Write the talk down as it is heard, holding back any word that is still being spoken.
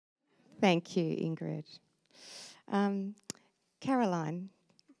Thank you, Ingrid. Caroline,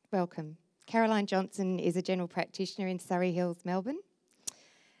 welcome. Caroline Johnson is a general practitioner in Surrey Hills, Melbourne.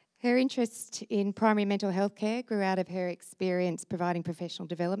 Her interest in primary mental health care grew out of her experience providing professional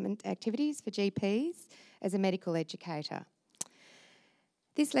development activities for GPs as a medical educator.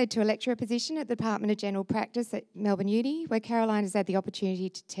 This led to a lecturer position at the Department of General Practice at Melbourne Uni, where Caroline has had the opportunity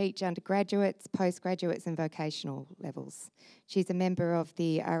to teach undergraduates, postgraduates and vocational levels. She's a member of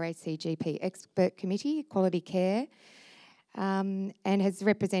the NRCH Expert Committee, Quality Care, and has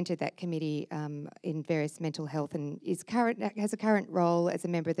represented that committee in various mental health and has a current role as a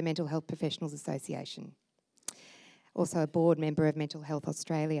member of the Mental Health Professionals Association. Also a board member of Mental Health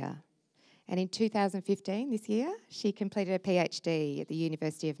Australia. And in 2015, this year, she completed a PhD at the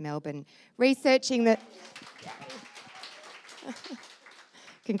University of Melbourne, researching the...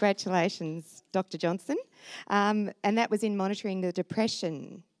 Congratulations, Dr. Johnson. And that was in monitoring the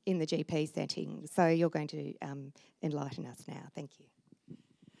depression in the GP setting. So you're going to enlighten us now. Thank you.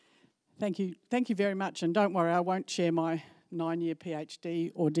 Thank you. Thank you very much. And don't worry, I won't share my 9-year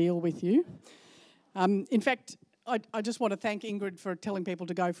PhD ordeal with you. In fact, I just want to thank Ingrid for telling people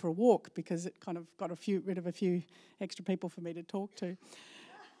to go for a walk, because it kind of got rid of a few extra people for me to talk to.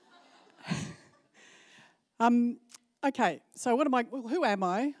 Okay, so who am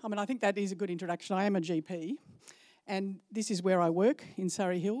I? I mean, I think that is a good introduction. I am a GP, and this is where I work, in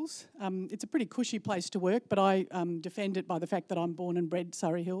Surrey Hills. It's a pretty cushy place to work, but I defend it by the fact that I'm born and bred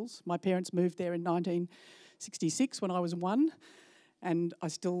Surrey Hills. My parents moved there in 1966 when I was 1. And I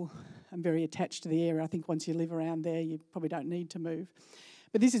still am very attached to the area. I think once you live around there, you probably don't need to move.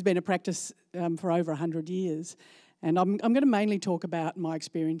 But this has been a practice for over 100 years. And I'm going to mainly talk about my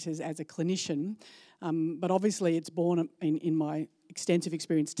experiences as a clinician. But obviously it's born in my extensive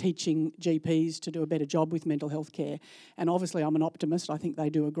experience teaching GPs to do a better job with mental health care. And obviously I'm an optimist. I think they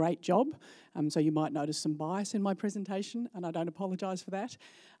do a great job. So you might notice some bias in my presentation, and I don't apologise for that.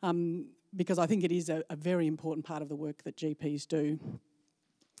 Because I think it is a very important part of the work that GPs do.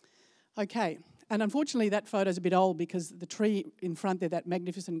 Okay, and unfortunately that photo's a bit old because the tree in front there, that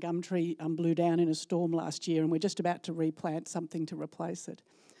magnificent gum tree, blew down in a storm last year, and we're just about to replant something to replace it.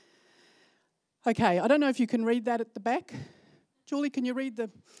 Okay, I don't know if you can read that at the back. Julie, can you read the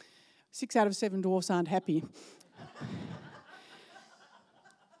 6 out of 7 dwarfs aren't happy?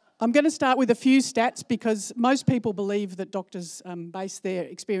 I'm going to start with a few stats because most people believe that doctors base their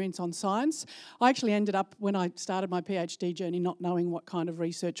experience on science. I actually ended up, when I started my PhD journey, not knowing what kind of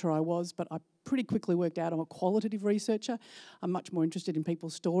researcher I was, but I pretty quickly worked out I'm a qualitative researcher. I'm much more interested in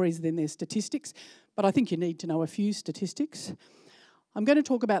people's stories than their statistics, but I think you need to know a few statistics. I'm going to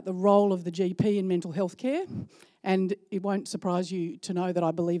talk about the role of the GP in mental health care, and it won't surprise you to know that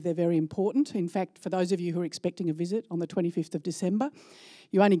I believe they're very important. In fact, for those of you who are expecting a visit on the 25th of December,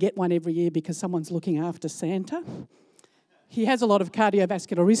 you only get one every year because someone's looking after Santa. He has a lot of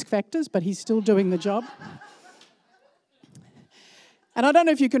cardiovascular risk factors, but he's still doing the job. And I don't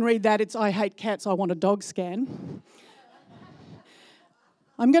know if you can read that. It's I hate cats, I want a dog scan.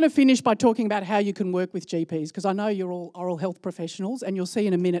 I'm going to finish by talking about how you can work with GPs, because I know you're all oral health professionals, and you'll see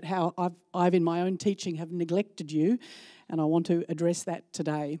in a minute how I've in my own teaching have neglected you, and I want to address that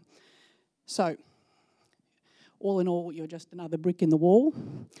today. So, all in all, you're just another brick in the wall.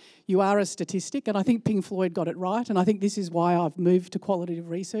 You are a statistic, and I think Pink Floyd got it right, and I think this is why I've moved to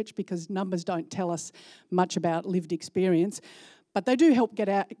qualitative research, because numbers don't tell us much about lived experience, but they do help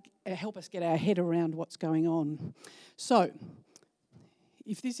us get our head around what's going on. So,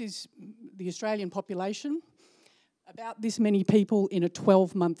 if this is the Australian population, about this many people in a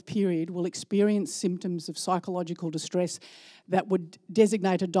 12-month period will experience symptoms of psychological distress that would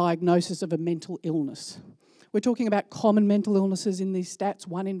designate a diagnosis of a mental illness. We're talking about common mental illnesses in these stats,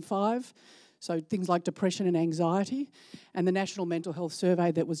 1 in 5, so things like depression and anxiety, and the National Mental Health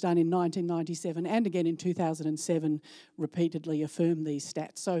Survey that was done in 1997 and again in 2007 repeatedly affirmed these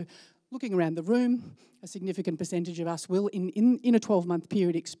stats. So looking around the room, a significant percentage of us will, in a 12-month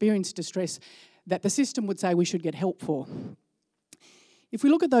period, experience distress that the system would say we should get help for. If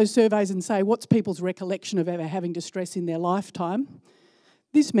we look at those surveys and say, what's people's recollection of ever having distress in their lifetime,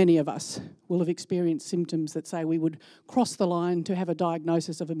 this many of us will have experienced symptoms that say we would cross the line to have a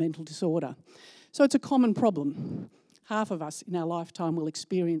diagnosis of a mental disorder. So it's a common problem. Half of us in our lifetime will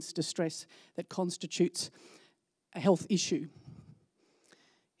experience distress that constitutes a health issue.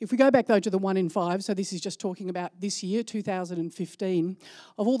 If we go back, though, to the 1 in 5, so this is just talking about this year, 2015,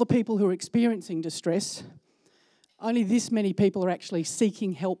 of all the people who are experiencing distress, only this many people are actually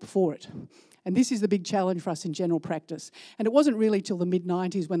seeking help for it. And this is the big challenge for us in general practice. And it wasn't really till the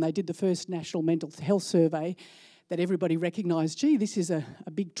mid-90s when they did the first National Mental Health Survey that everybody recognised, gee, this is a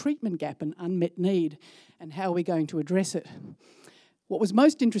big treatment gap, an unmet need, and how are we going to address it? What was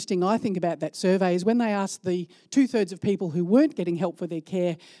most interesting, I think, about that survey is when they asked the 2/3 of people who weren't getting help for their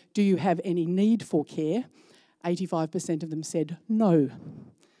care, do you have any need for care? 85% of them said no.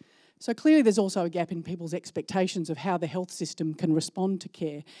 So clearly there's also a gap in people's expectations of how the health system can respond to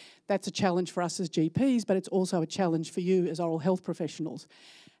care. That's a challenge for us as GPs, but it's also a challenge for you as oral health professionals.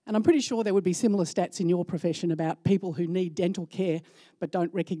 And I'm pretty sure there would be similar stats in your profession about people who need dental care but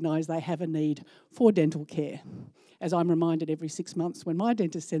don't recognise they have a need for dental care. As I'm reminded every 6 months when my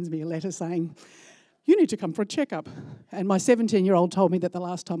dentist sends me a letter saying, you need to come for a checkup. And my 17-year-old told me that the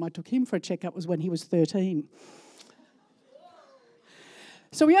last time I took him for a checkup was when he was 13.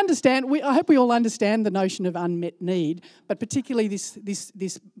 So we understand, I hope we all understand the notion of unmet need, but particularly this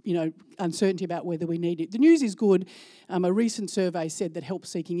uncertainty about whether we need it. The news is good. A recent survey said that help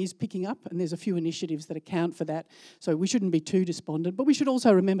seeking is picking up, and there's a few initiatives that account for that. So we shouldn't be too despondent, but we should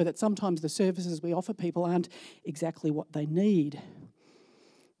also remember that sometimes the services we offer people aren't exactly what they need.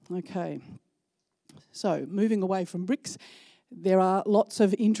 Okay. So moving away from bricks, there are lots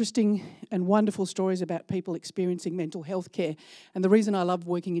of interesting and wonderful stories about people experiencing mental health care. And the reason I love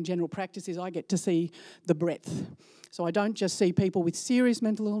working in general practice is I get to see the breadth. So I don't just see people with serious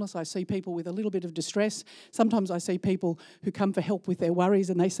mental illness, I see people with a little bit of distress. Sometimes I see people who come for help with their worries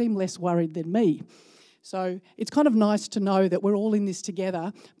and they seem less worried than me. So it's kind of nice to know that we're all in this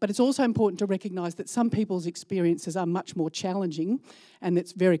together, but it's also important to recognise that some people's experiences are much more challenging and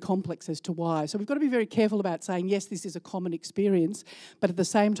it's very complex as to why. So we've got to be very careful about saying, yes, this is a common experience, but at the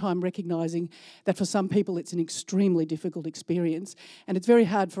same time recognising that for some people it's an extremely difficult experience, and it's very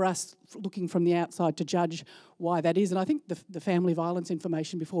hard for us looking from the outside to judge why that is. And I think the family violence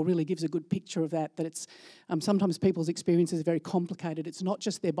information before really gives a good picture of that it's sometimes people's experiences are very complicated. It's not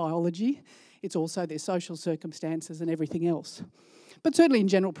just their biology, it's also their social circumstances and everything else. But certainly in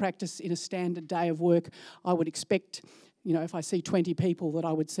general practice, in a standard day of work, I would expect, if I see 20 people, that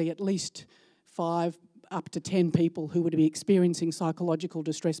I would see at least 5 up to 10 people who would be experiencing psychological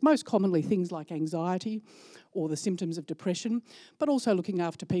distress, most commonly things like anxiety or the symptoms of depression, but also looking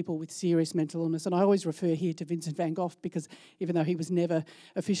after people with serious mental illness. And I always refer here to Vincent van Gogh because even though he was never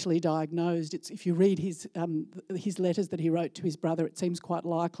officially diagnosed, if you read his letters that he wrote to his brother, it seems quite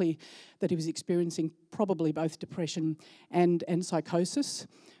likely that he was experiencing probably both depression and psychosis,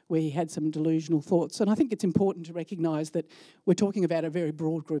 where he had some delusional thoughts. And I think it's important to recognise that we're talking about a very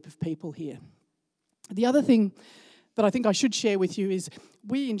broad group of people here. The other thing that I think I should share with you is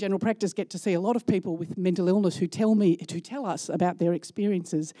we in general practice get to see a lot of people with mental illness who tell us about their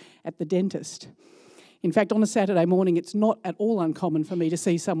experiences at the dentist. In fact, on a Saturday morning, it's not at all uncommon for me to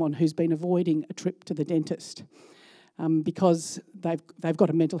see someone who's been avoiding a trip to the dentist because they've got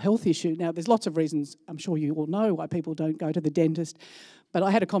a mental health issue. Now, there's lots of reasons, I'm sure you all know, why people don't go to the dentist. But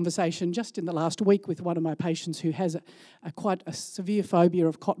I had a conversation just in the last week with one of my patients who has quite a severe phobia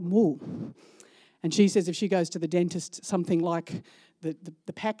of cotton wool. And she says if she goes to the dentist, something like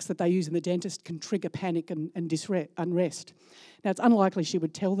the packs that they use in the dentist can trigger panic and unrest. Now, it's unlikely she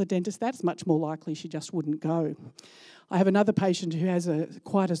would tell the dentist that. It's much more likely she just wouldn't go. I have another patient who has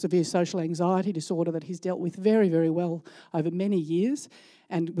quite a severe social anxiety disorder that he's dealt with very, very well over many years,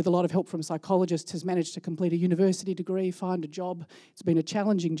 and with a lot of help from psychologists has managed to complete a university degree, find a job. It's been a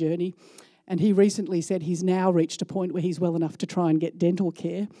challenging journey. And he recently said he's now reached a point where he's well enough to try and get dental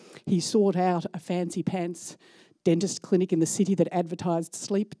care. He sought out a fancy pants dentist clinic in the city that advertised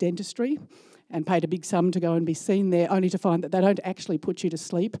sleep dentistry and paid a big sum to go and be seen there, only to find that they don't actually put you to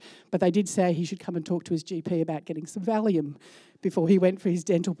sleep, but they did say he should come and talk to his GP about getting some Valium before he went for his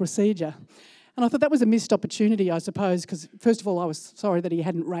dental procedure. And I thought that was a missed opportunity, I suppose, because first of all, I was sorry that he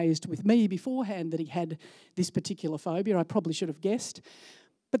hadn't raised with me beforehand that he had this particular phobia. I probably should have guessed.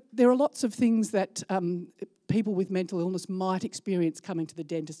 But there are lots of things that people with mental illness might experience coming to the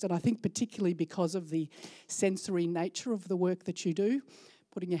dentist, and I think particularly because of the sensory nature of the work that you do,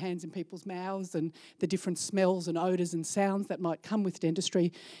 putting your hands in people's mouths and the different smells and odours and sounds that might come with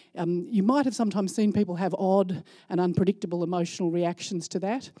dentistry, you might have sometimes seen people have odd and unpredictable emotional reactions to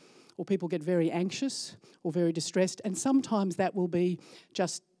that, or people get very anxious or very distressed, and sometimes that will be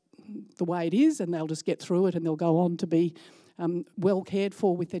just the way it is and they'll just get through it and they'll go on to be well cared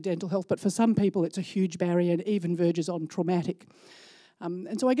for with their dental health. But for some people it's a huge barrier and even verges on traumatic.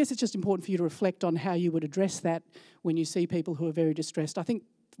 And so I guess it's just important for you to reflect on how you would address that when you see people who are very distressed. I think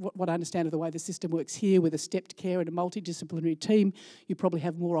what I understand of the way the system works here with a stepped care and a multidisciplinary team, you probably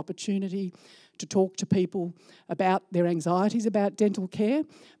have more opportunity to talk to people about their anxieties about dental care,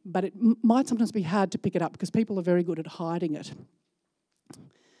 but it might sometimes be hard to pick it up because people are very good at hiding it.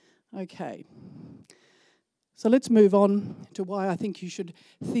 Okay. So let's move on to why I think you should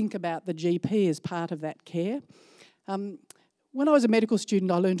think about the GP as part of that care. When I was a medical student,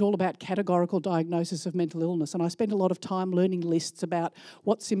 I learned all about categorical diagnosis of mental illness, and I spent a lot of time learning lists about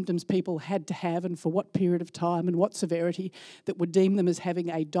what symptoms people had to have and for what period of time and what severity that would deem them as having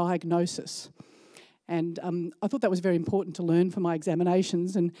a diagnosis. And I thought that was very important to learn for my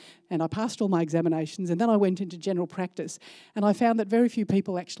examinations, and I passed all my examinations, and then I went into general practice, and I found that very few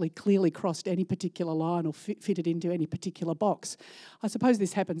people actually clearly crossed any particular line or fitted into any particular box. I suppose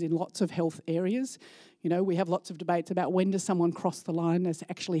this happens in lots of health areas. You know, we have lots of debates about when does someone cross the line as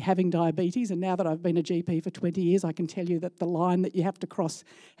actually having diabetes, and now that I've been a GP for 20 years, I can tell you that the line that you have to cross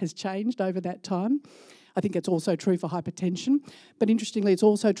has changed over that time. I think it's also true for hypertension, but interestingly, it's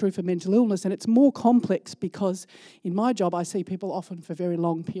also true for mental illness, and it's more complex because in my job, I see people often for very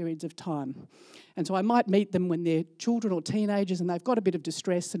long periods of time. And so I might meet them when they're children or teenagers and they've got a bit of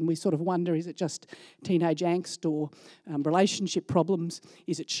distress, and we sort of wonder, is it just teenage angst or relationship problems?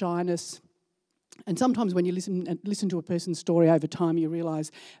 Is it shyness? And sometimes when you listen to a person's story over time, you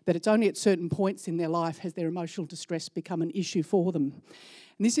realise that it's only at certain points in their life has their emotional distress become an issue for them.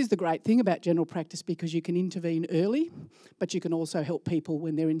 And this is the great thing about general practice, because you can intervene early, but you can also help people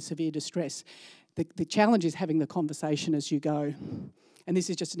when they're in severe distress. The challenge is having the conversation as you go. And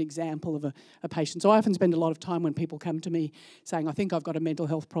this is just an example of a patient. So I often spend a lot of time when people come to me saying, I think I've got a mental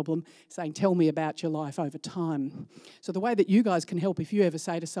health problem, saying, tell me about your life over time. So the way that you guys can help, if you ever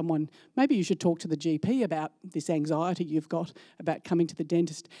say to someone, maybe you should talk to the GP about this anxiety you've got about coming to the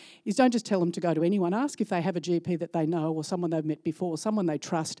dentist, is don't just tell them to go to anyone. Ask if they have a GP that they know or someone they've met before, someone they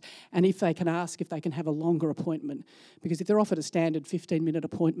trust, and if they can ask if they can have a longer appointment. Because if they're offered a standard 15-minute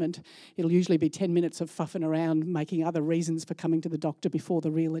appointment, it'll usually be 10 minutes of fuffing around, making other reasons for coming to the doctor before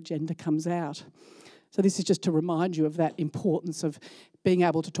the real agenda comes out. So this is just to remind you of that importance of being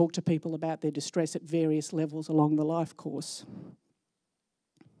able to talk to people about their distress at various levels along the life course.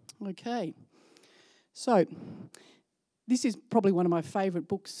 Okay, so this is probably one of my favourite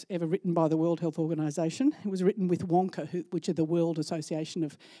books ever written by the World Health Organization. It was written with WONCA, which are the World Association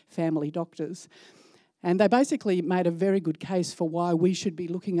of Family Doctors. And they basically made a very good case for why we should be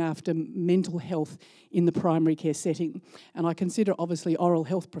looking after mental health in the primary care setting. And I consider obviously oral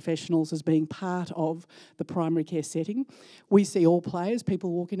health professionals as being part of the primary care setting. We see all players, people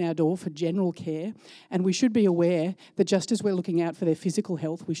walk in our door for general care, and we should be aware that just as we're looking out for their physical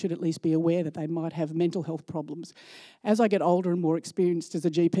health, we should at least be aware that they might have mental health problems. As I get older and more experienced as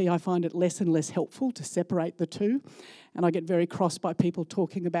a GP, I find it less and less helpful to separate the two. And I get very cross by people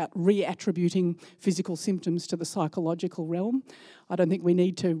talking about reattributing physical symptoms to the psychological realm. I don't think we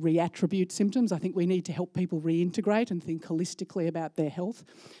need to reattribute symptoms. I think we need to help people reintegrate and think holistically about their health.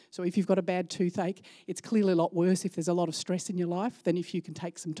 So if you've got a bad toothache, it's clearly a lot worse if there's a lot of stress in your life than if you can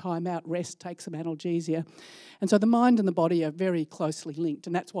take some time out, rest, take some analgesia. And so the mind and the body are very closely linked,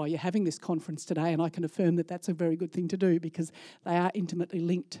 and that's why you're having this conference today, and I can affirm that that's a very good thing to do because they are intimately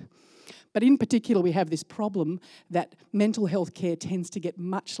linked. But in particular, we have this problem that mental health care tends to get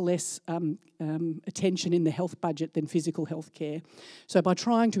much less attention in the health budget than physical health care. So by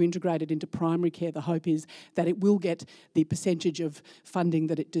trying to integrate it into primary care, the hope is that it will get the percentage of funding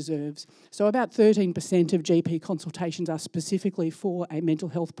that it deserves. So about 13% of GP consultations are specifically for a mental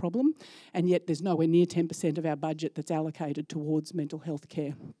health problem, and yet there's nowhere near 10% of our budget that's allocated towards mental health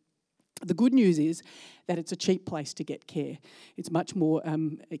care. The good news is that it's a cheap place to get care. It's much more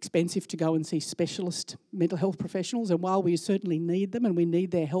expensive to go and see specialist mental health professionals, and while we certainly need them and we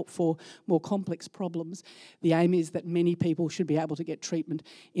need their help for more complex problems, the aim is that many people should be able to get treatment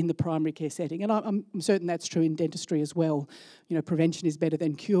in the primary care setting. And I'm certain that's true in dentistry as well. You know, prevention is better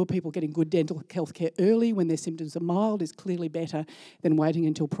than cure. People getting good dental health care early when their symptoms are mild is clearly better than waiting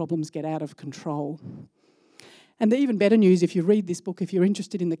until problems get out of control. And the even better news, if you read this book, if you're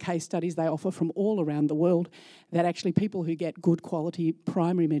interested in the case studies they offer from all around the world, that actually people who get good quality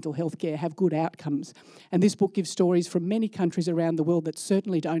primary mental health care have good outcomes. And this book gives stories from many countries around the world that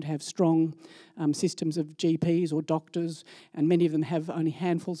certainly don't have strong systems of GPs or doctors, and many of them have only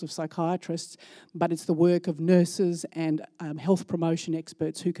handfuls of psychiatrists, but it's the work of nurses and health promotion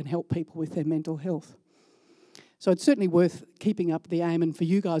experts who can help people with their mental health. So it's certainly worth keeping up the aim, and for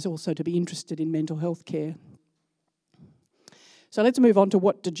you guys also to be interested in mental health care. So let's move on to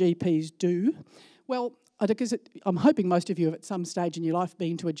what do GPs do. Well, I'm hoping most of you have at some stage in your life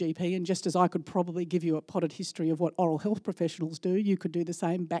been to a GP, and just as I could probably give you a potted history of what oral health professionals do, you could do the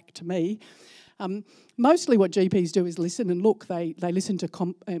same back to me. Mostly what GPs do is listen and look. They listen to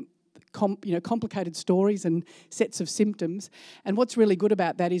complicated stories and sets of symptoms. And what's really good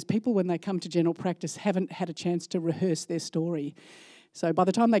about that is people, when they come to general practice, haven't had a chance to rehearse their story. So by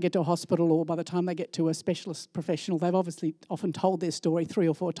the time they get to a hospital or by the time they get to a specialist professional, they've obviously often told their story 3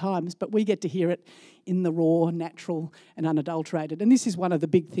 or 4 times, but we get to hear it in the raw, natural and unadulterated. And this is one of the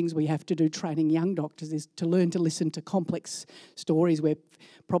big things we have to do training young doctors, is to learn to listen to complex stories where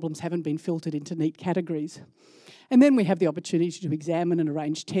problems haven't been filtered into neat categories. And then we have the opportunity to examine and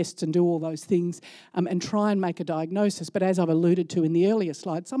arrange tests and do all those things and try and make a diagnosis. But as I've alluded to in the earlier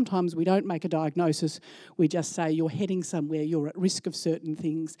slide, sometimes we don't make a diagnosis. We just say, you're heading somewhere, you're at risk of certain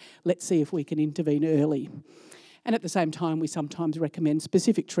things. Let's see if we can intervene early. And at the same time, we sometimes recommend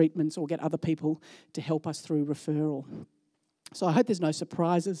specific treatments or get other people to help us through referral. So I hope there's no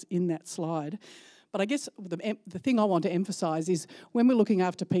surprises in that slide. But I guess the thing I want to emphasise is when we're looking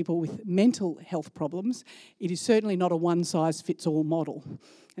after people with mental health problems, it is certainly not a one-size-fits-all model.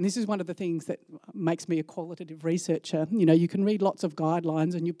 And this is one of the things that makes me a qualitative researcher. You know, you can read lots of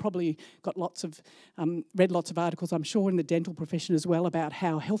guidelines and you've probably got read lots of articles, I'm sure, in the dental profession as well, about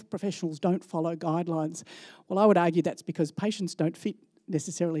how health professionals don't follow guidelines. Well, I would argue that's because patients don't fit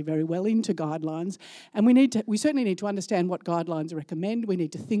necessarily very well into guidelines, and we certainly need to understand what guidelines recommend. We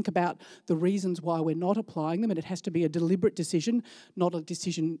need to think about the reasons why we're not applying them, and it has to be a deliberate decision, not a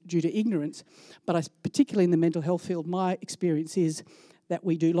decision due to ignorance. But particularly in the mental health field, my experience is that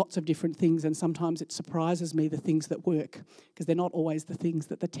we do lots of different things, and sometimes it surprises me the things that work, because they're not always the things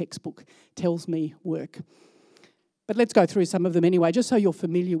that the textbook tells me work. But let's go through some of them anyway, just so you're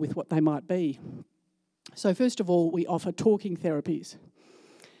familiar with what they might be. So first of all, we offer talking therapies.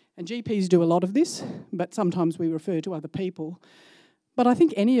 And GPs do a lot of this, but sometimes we refer to other people. But I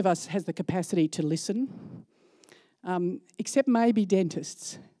think any of us has the capacity to listen, except maybe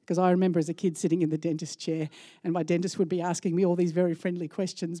dentists, because I remember as a kid sitting in the dentist chair and my dentist would be asking me all these very friendly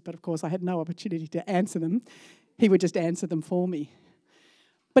questions, but of course I had no opportunity to answer them. He would just answer them for me.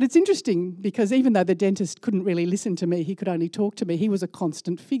 But it's interesting because even though the dentist couldn't really listen to me, he could only talk to me, he was a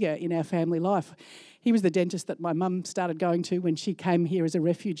constant figure in our family life. He was the dentist that my mum started going to when she came here as a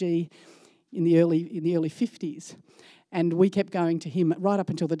refugee in the early 50s. And we kept going to him right up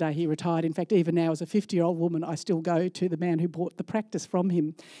until the day he retired. In fact, even now as a 50-year-old woman, I still go to the man who bought the practice from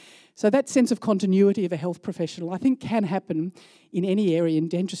him. So that sense of continuity of a health professional, I think, can happen in any area, in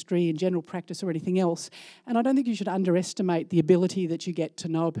dentistry, in general practice or anything else. And I don't think you should underestimate the ability that you get to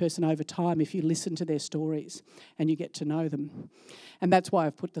know a person over time if you listen to their stories and you get to know them. And that's why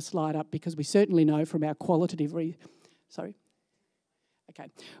I've put the slide up, because we certainly know from our qualitative we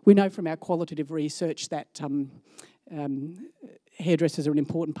know from our qualitative research that hairdressers are an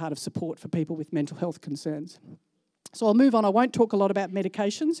important part of support for people with mental health concerns. So I'll move on. I won't talk a lot about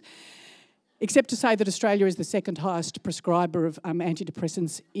medications, except to say that Australia is the second highest prescriber of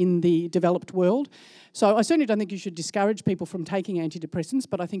antidepressants in the developed world. So I certainly don't think you should discourage people from taking antidepressants,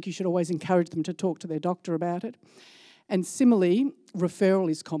 but I think you should always encourage them to talk to their doctor about it. And similarly,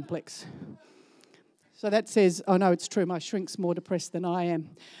 referral is complex. So that says, oh no, it's true, my shrink's more depressed than I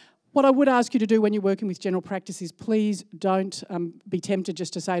am. What I would ask you to do when you're working with general practice is please don't be tempted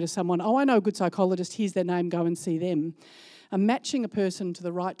just to say to someone, oh, I know a good psychologist, here's their name, go and see them. Matching a person to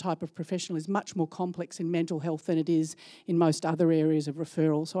the right type of professional is much more complex in mental health than it is in most other areas of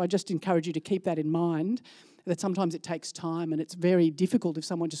referral. So I just encourage you to keep that in mind, that sometimes it takes time and it's very difficult if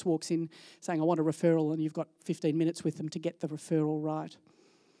someone just walks in saying, I want a referral, and you've got 15 minutes with them to get the referral right.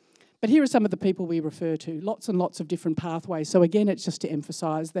 But here are some of the people we refer to, lots and lots of different pathways. So again, it's just to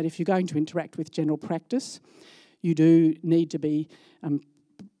emphasise that if you're going to interact with general practice, you do need to be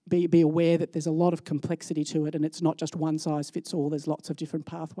aware that there's a lot of complexity to it, and it's not just one size fits all, there's lots of different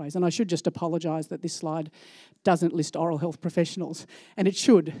pathways. And I should just apologise that this slide doesn't list oral health professionals, and it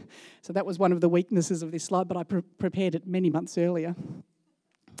should. So that was one of the weaknesses of this slide, but I prepared it many months earlier.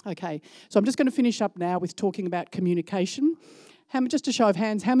 Okay, so I'm just going to finish up now with talking about communication. Just a show of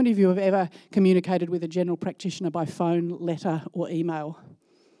hands, how many of you have ever communicated with a general practitioner by phone, letter or email?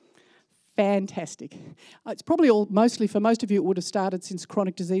 Fantastic. It's probably mostly for most of you, it would have started since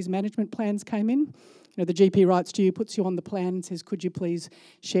chronic disease management plans came in. You know, the GP writes to you, puts you on the plan and says, could you please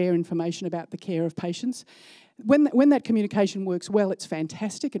share information about the care of patients? When that communication works well, it's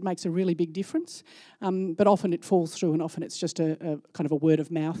fantastic. It makes a really big difference. But often it falls through, and often it's just a kind of a word of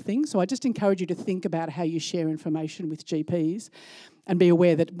mouth thing. So I just encourage you to think about how you share information with GPs and be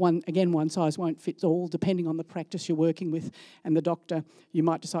aware that, one size won't fit all. Depending on the practice you're working with and the doctor, you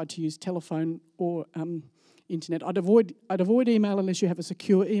might decide to use telephone or internet. I'd avoid email unless you have a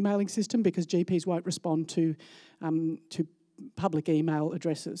secure emailing system, because GPs won't respond to public email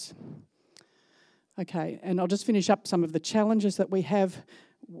addresses. Okay, and I'll just finish up some of the challenges that we have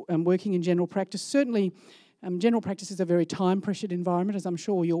working in general practice. Certainly, General practice is a very time-pressured environment, as I'm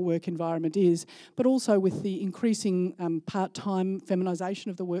sure your work environment is, but also with the increasing part-time feminisation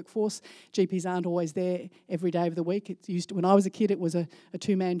of the workforce, GPs aren't always there every day of the week. It used to, when I was a kid, it was a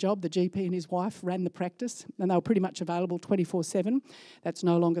two-man job. The GP and his wife ran the practice, and they were pretty much available 24/7. That's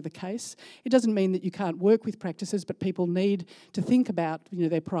no longer the case. It doesn't mean that you can't work with practices, but people need to think about,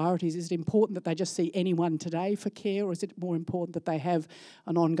 their priorities. Is it important that they just see anyone today for care, or is it more important that they have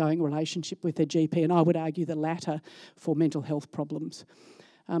an ongoing relationship with their GP? And I would argue the latter for mental health problems.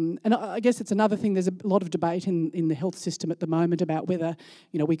 And I guess it's another thing, there's a lot of debate in the health system at the moment about whether,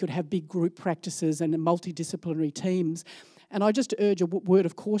 we could have big group practices and multidisciplinary teams. And I just urge a word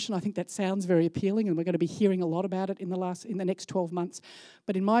of caution. I think that sounds very appealing, and we're going to be hearing a lot about it in the next 12 months.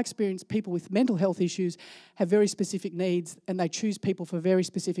 But in my experience, people with mental health issues have very specific needs, and they choose people for a very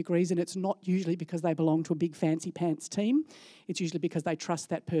specific reason. It's not usually because they belong to a big fancy pants team. It's usually because they trust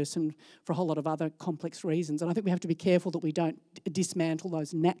that person for a whole lot of other complex reasons. And I think we have to be careful that we don't dismantle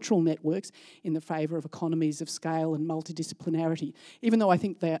those natural networks in the favour of economies of scale and multidisciplinarity, even though I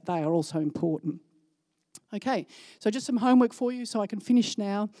think they are also important. Okay, so just some homework for you so I can finish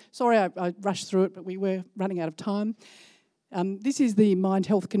now. Sorry I rushed through it, but we were running out of time. This is the Mind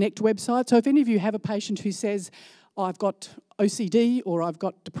Health Connect website. So if any of you have a patient who says, I've got OCD or I've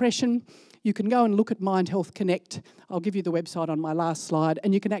got depression, you can go and look at Mind Health Connect. I'll give you the website on my last slide,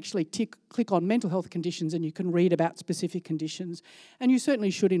 and you can actually click on mental health conditions and you can read about specific conditions. And you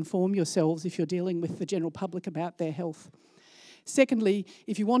certainly should inform yourselves if you're dealing with the general public about their health. Secondly,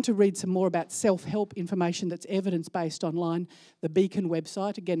 if you want to read some more about self-help information that's evidence-based online, the Beacon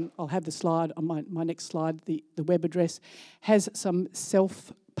website, again, I'll have the slide on my next slide, the web address, has some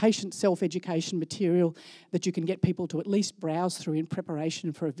patient self-education material that you can get people to at least browse through in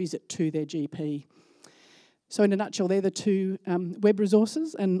preparation for a visit to their GP. So in a nutshell, they're the two web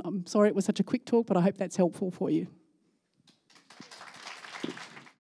resources, and I'm sorry it was such a quick talk, but I hope that's helpful for you.